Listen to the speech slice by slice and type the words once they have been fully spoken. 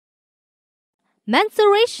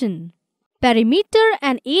Mensuration. Perimeter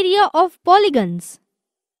and area of polygons.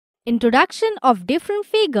 Introduction of different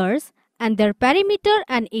figures and their perimeter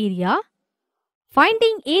and area.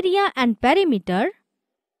 Finding area and perimeter.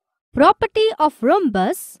 Property of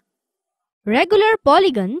rhombus. Regular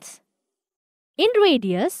polygons.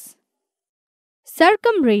 Inradius.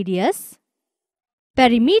 Circumradius.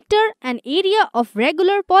 Perimeter and area of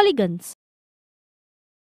regular polygons.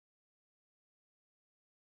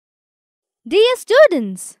 Dear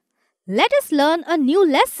students, let us learn a new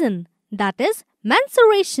lesson, that is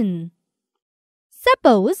mensuration.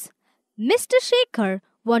 Suppose Mr. Shekhar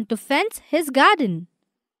wants to fence his garden.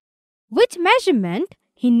 Which measurement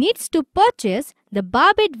he needs to purchase the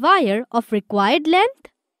barbed wire of required length?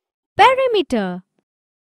 Perimeter.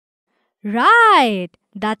 Right,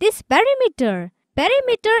 that is perimeter.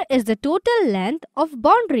 Perimeter is the total length of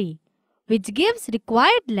boundary, which gives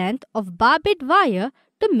required length of barbed wire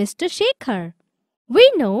to Mr. Shekhar.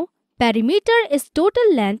 We know perimeter is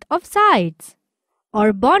total length of sides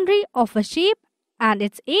or boundary of a shape, and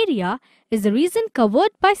its area is the region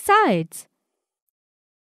covered by sides.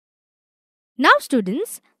 Now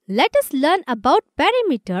students, let us learn about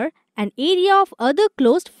perimeter and area of other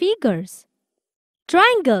closed figures.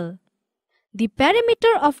 Triangle. The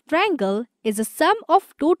perimeter of triangle is a sum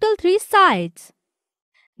of total 3 sides.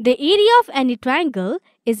 The area of any triangle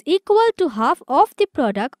is equal to half of the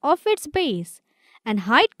product of its base and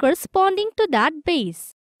height corresponding to that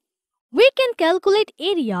base. We can calculate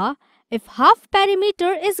area if half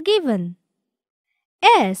perimeter is given.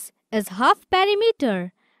 S is half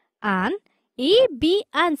perimeter and A, B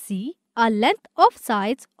and C are length of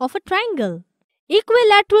sides of a triangle.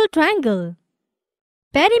 Equilateral triangle.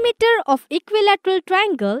 Perimeter of equilateral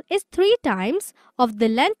triangle is 3 times of the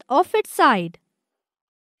length of its side.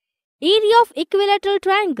 Area of equilateral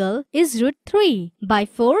triangle is √3 by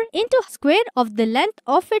 4 into square of the length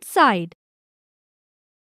of its side.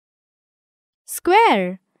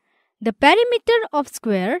 Square. The perimeter of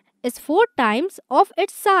square is 4 times of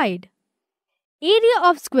its side. Area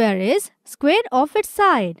of square is square of its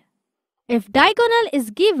side. If diagonal is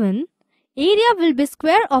given, area will be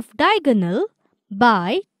square of diagonal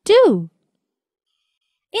by 2.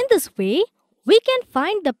 In this way, we can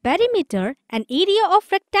find the perimeter and area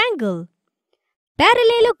of rectangle.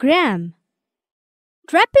 Parallelogram,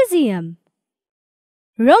 trapezium,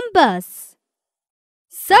 rhombus,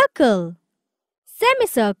 circle,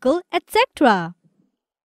 semicircle, etc.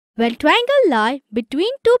 When triangles lie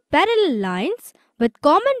between 2 parallel lines with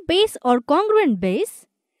common base or congruent base,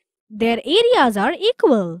 their areas are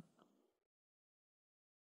equal.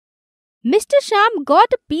 Mr. Sham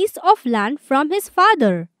got a piece of land from his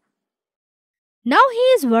father. Now he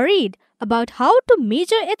is worried about how to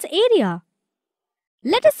measure its area.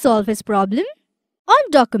 Let us solve his problem.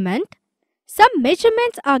 On document, some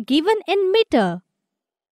measurements are given in meter.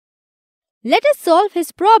 Let us solve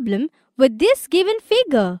his problem with this given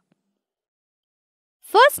figure.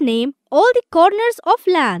 First, name all the corners of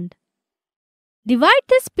land. Divide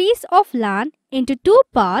this piece of land into 2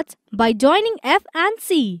 parts by joining F and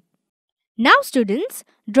C. Now students,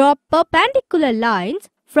 draw perpendicular lines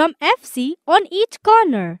from FC on each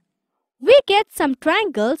corner. We get some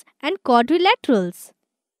triangles and quadrilaterals.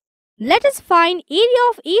 Let us find area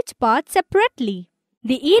of each part separately.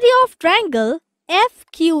 The area of triangle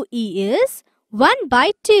FQE is 1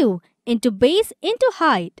 by 2 into base into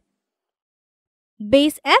height.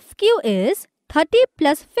 Base FQ is 30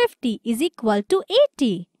 plus 50 is equal to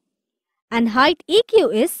 80 and height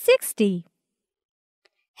EQ is 60.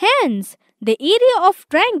 Hence, the area of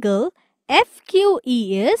triangle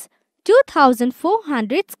FQE is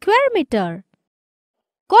 2400 square meter.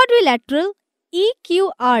 Quadrilateral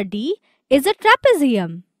EQRD is a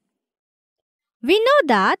trapezium. We know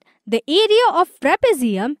that the area of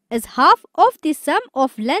trapezium is half of the sum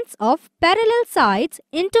of lengths of parallel sides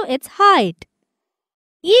into its height.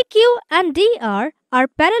 EQ and DR are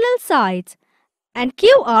parallel sides and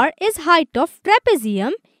QR is height of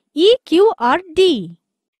trapezium EQRD.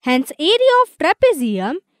 Hence, area of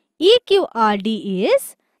trapezium EQRD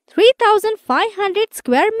is 3500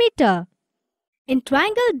 square meter. In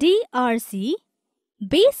triangle DRC,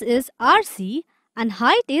 base is RC and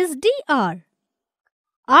height is DR.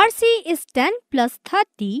 RC is 10 plus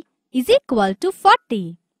 30 is equal to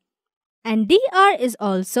 40 and DR is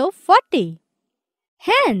also 40.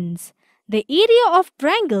 Hence, the area of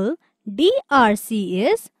triangle DRC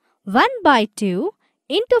is 1 by 2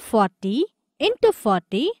 into 40 into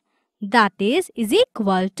 40, that is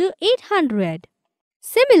equal to 800.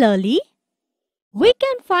 Similarly, we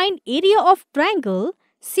can find area of triangle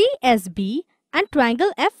CSB and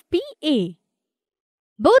triangle FPA.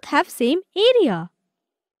 Both have same area.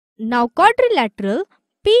 Now quadrilateral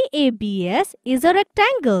PABS is a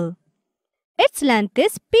rectangle. Its length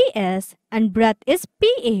is PS and breadth is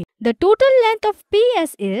PA. The total length of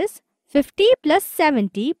PS is 50 plus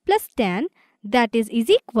 70 plus 10, that is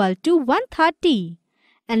equal to 130,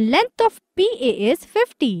 and length of PA is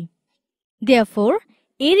 50. Therefore,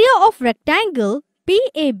 area of rectangle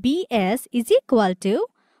PABS is equal to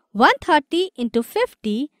 130 into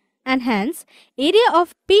 50, and hence area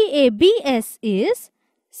of PABS is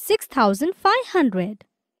 6500.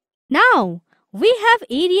 Now, we have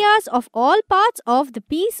areas of all parts of the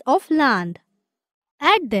piece of land.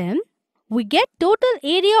 Add them, we get total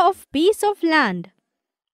area of piece of land.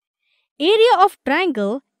 Area of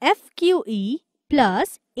triangle FQE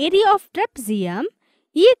plus area of trapezium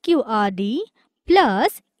EQRD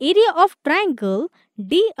plus area of triangle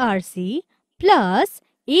DRC plus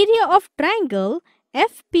area of triangle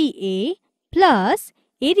FPA plus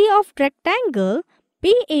area of rectangle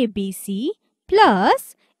PABC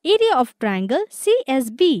plus area of triangle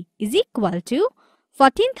CSB is equal to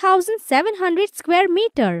 14,700 square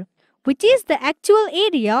meter, which is the actual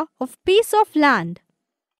area of piece of land.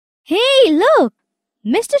 Hey, look!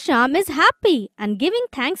 Mr. Sham is happy and giving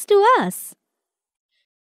thanks to us.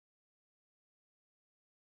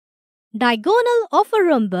 Diagonal of a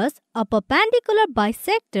rhombus are perpendicular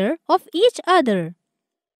bisector of each other.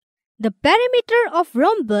 The perimeter of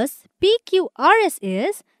rhombus PQRS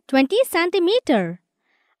is 20 cm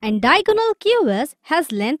and diagonal QS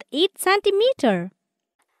has length 8 cm.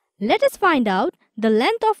 Let us find out the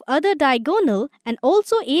length of other diagonal and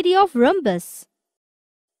also area of rhombus.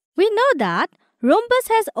 We know that rhombus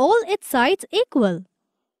has all its sides equal.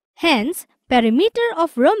 Hence, perimeter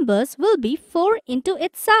of rhombus will be 4 into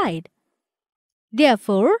its side.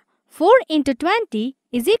 Therefore, 4 into 20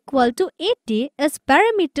 is equal to 80 as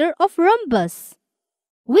perimeter of rhombus.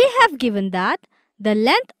 We have given that the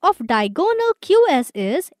length of diagonal QS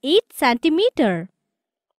is 8 cm.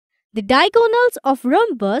 The diagonals of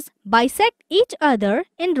rhombus bisect each other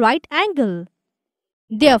in right angle.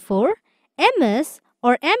 Therefore, MS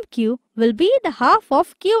or MQ will be the half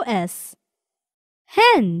of QS.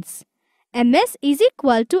 Hence, MS is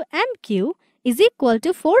equal to MQ is equal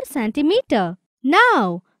to 4 cm.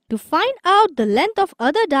 Now, to find out the length of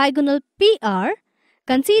other diagonal PR,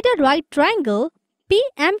 consider right triangle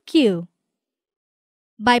PMQ.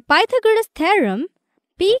 By Pythagoras theorem,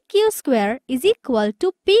 PQ square is equal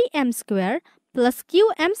to PM square plus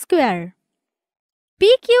QM square.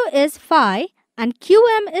 PQ is 5 and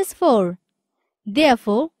QM is 4.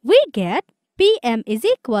 Therefore, we get PM is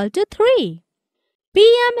equal to 3.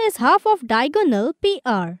 PM is half of diagonal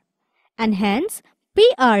PR and hence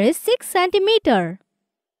PR is 6 cm.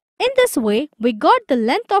 In this way, we got the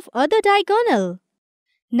length of other diagonal.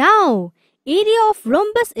 Now, area of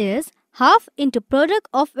rhombus is half into product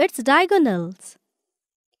of its diagonals.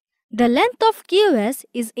 The length of QS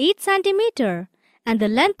is 8 cm and the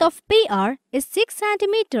length of PR is 6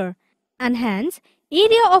 cm, and hence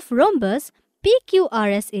area of rhombus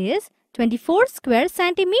PQRS is 24 square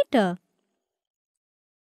centimeter.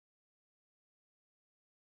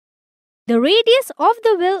 The radius of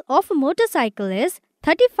the wheel of a motorcycle is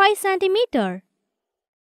 35 cm.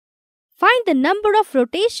 Find the number of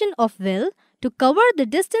rotation of wheel to cover the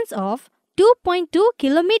distance of 2.2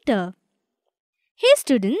 km. Hey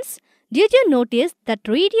students, did you notice that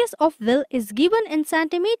radius of wheel is given in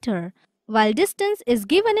centimeter while distance is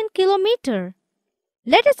given in kilometer?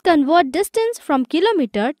 Let us convert distance from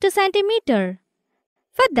kilometer to centimeter.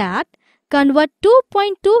 For that, convert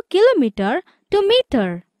 2.2 km to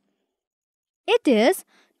meter. It is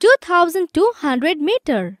 2200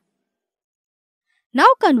 meter.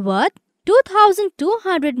 Now convert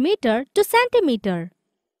 2200 meter to centimeter.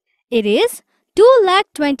 It is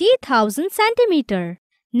 2,20,000 centimeter.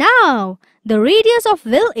 Now, the radius of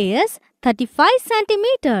wheel is 35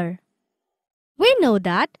 centimeter. We know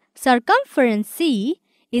that circumference C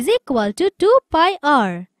is equal to 2 pi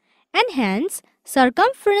r, and hence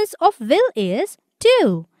circumference of wheel is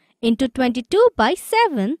 2 into 22 by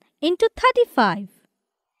 7 into 35.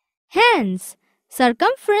 Hence,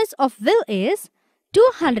 circumference of wheel is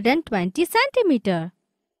 220 centimeter.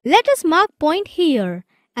 Let us mark point here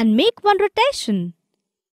and make one rotation.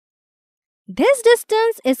 This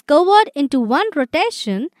distance is covered into one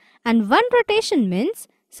rotation, and one rotation means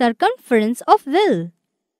circumference of wheel.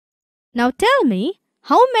 Now tell me,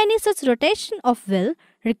 how many such rotation of wheel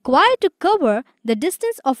required to cover the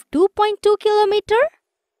distance of 2.2 km?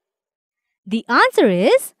 The answer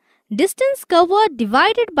is distance covered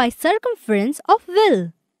divided by circumference of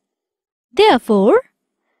wheel. Therefore,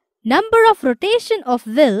 Number of rotation of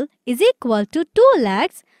wheel is equal to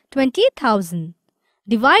 2,20,000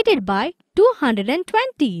 divided by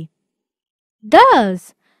 220.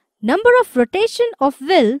 Thus, number of rotation of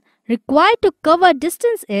wheel required to cover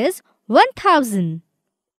distance is 1000.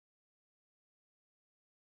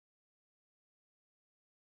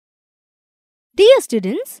 Dear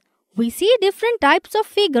students, we see different types of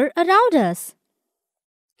figure around us.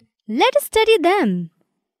 Let us study them.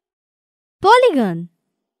 Polygon.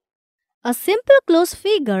 A simple closed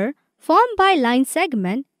figure formed by line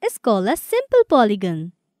segment is called a simple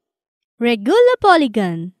polygon. Regular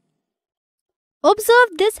polygon.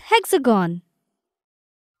 Observe this hexagon.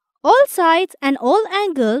 All sides and all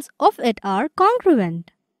angles of it are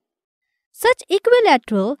congruent. Such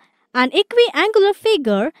equilateral and equiangular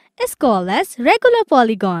figure is called as regular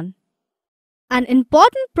polygon. An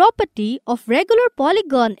important property of regular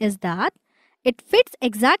polygon is that it fits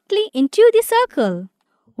exactly into the circle.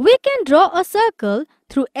 We can draw a circle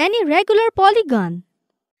through any regular polygon.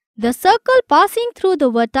 The circle passing through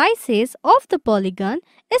the vertices of the polygon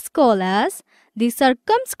is called as the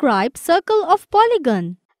circumscribed circle of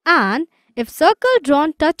polygon, and if circle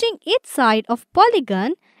drawn touching each side of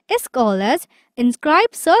polygon is called as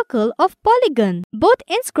inscribed circle of polygon. Both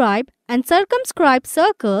inscribed and circumscribed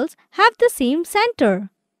circles have the same center.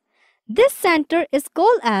 This center is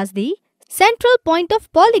called as the central point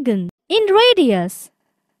of polygon. In radius,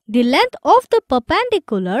 the length of the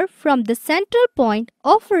perpendicular from the central point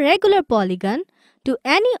of a regular polygon to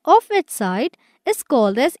any of its sides is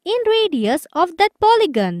called as in radius of that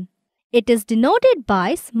polygon. It is denoted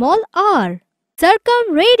by small r.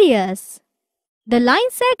 Circumradius. The line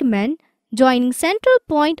segment joining central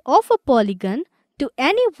point of a polygon to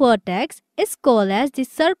any vertex is called as the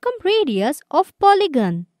circumradius of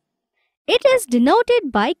polygon. It is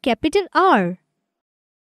denoted by capital R.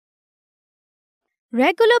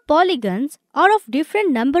 Regular polygons are of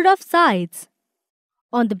different number of sides.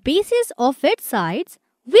 On the basis of its sides,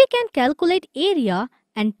 we can calculate area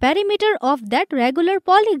and perimeter of that regular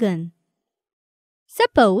polygon.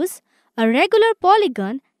 Suppose a regular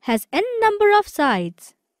polygon has n number of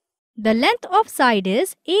sides. The length of side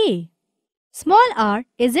is a. Small r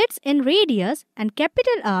is its in radius and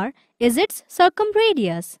capital R is its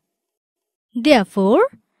circumradius. Therefore,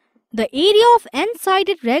 the area of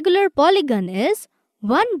n-sided regular polygon is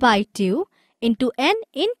 1 by 2 into n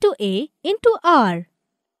into a into r,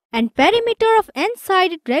 and perimeter of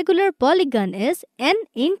n-sided regular polygon is n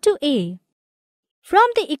into a. From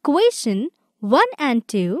the equation 1 and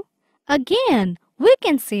 2, again we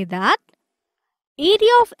can say that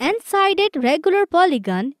area of n-sided regular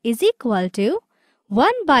polygon is equal to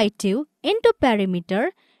 1 by 2 into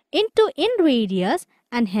perimeter into in radius,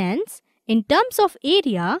 and hence in terms of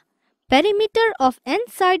area, perimeter of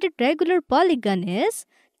n-sided regular polygon is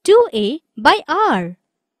 2a by r.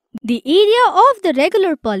 The area of the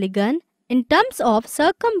regular polygon in terms of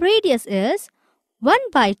circumradius is 1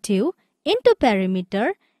 by 2 into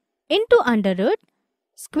perimeter into under root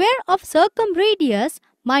square of circumradius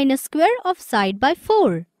minus square of side by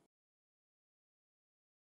 4.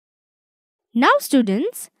 Now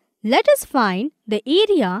students, let us find the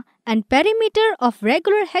area and perimeter of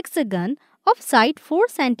regular hexagon of side 4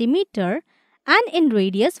 cm and in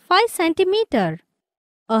radius 5 cm.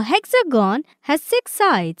 A hexagon has 6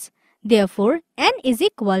 sides, therefore n is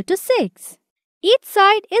equal to 6. Each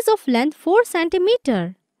side is of length 4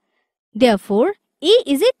 cm. Therefore, E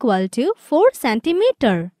is equal to 4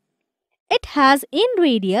 cm. It has in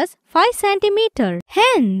radius 5 cm.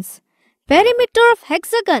 Hence, perimeter of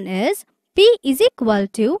hexagon is P is equal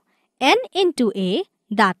to n into A,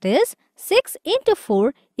 that is 6 into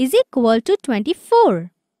 4 is equal to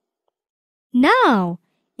 24. Now,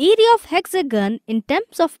 area of hexagon in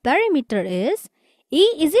terms of perimeter is E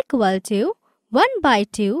is equal to 1 by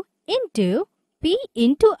 2 into P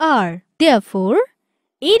into R. Therefore,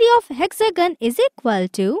 area of hexagon is equal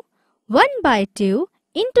to 1 by 2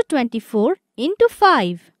 into 24 into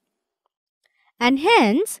 5. And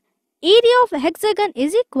hence, area of hexagon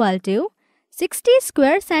is equal to 60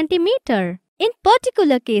 square centimeter. In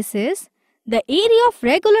particular cases, the area of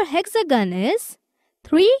regular hexagon is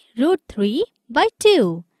 3 root 3 by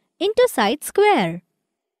 2 into side square.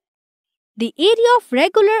 The area of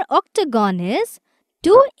regular octagon is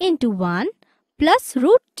 2 into 1 plus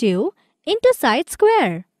root 2 into side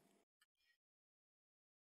square.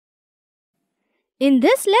 In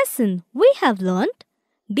this lesson, we have learnt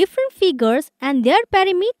different figures and their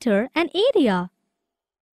perimeter and area.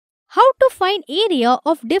 How to find area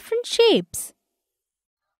of different shapes.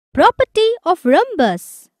 Property of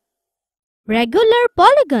rhombus. Regular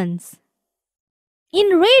polygons.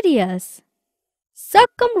 In radius.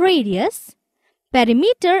 circumradius,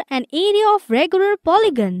 perimeter and area of regular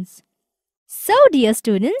polygons. So dear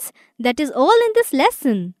students, that is all in this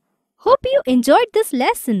lesson. Hope you enjoyed this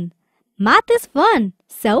lesson. Math is fun,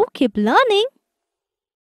 so keep learning.